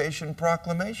Emancipation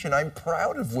Proclamation. I'm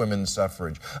proud of women's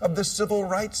suffrage, of the Civil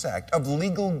Rights Act, of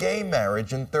legal gay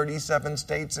marriage in 37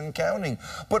 states and counting.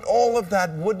 But all of that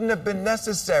wouldn't have been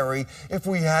necessary if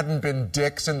we hadn't been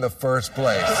dicks in the first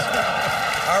place.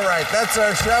 All right, that's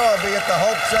our show. I'll be at the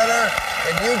Hope Center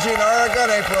in Eugene,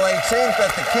 Oregon, April 18th,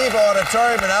 at the Kiva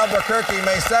Auditorium in Albuquerque,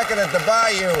 May 2nd, at the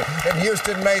Bayou in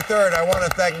Houston, May 3rd. I want to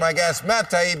thank my guests, Matt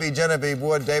Taibbi, Genevieve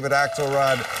Wood, David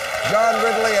Axelrod, John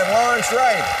Ridley, and Lawrence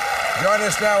Wright. Join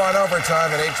us now on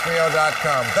Overtime at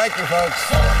HBO.com. Thank you,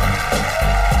 folks.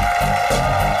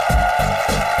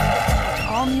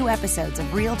 All new episodes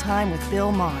of Real Time with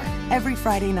Bill Maher every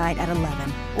Friday night at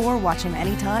 11, or watch him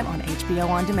anytime on HBO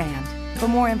On Demand. For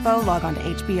more info, log on to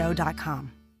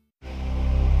HBO.com.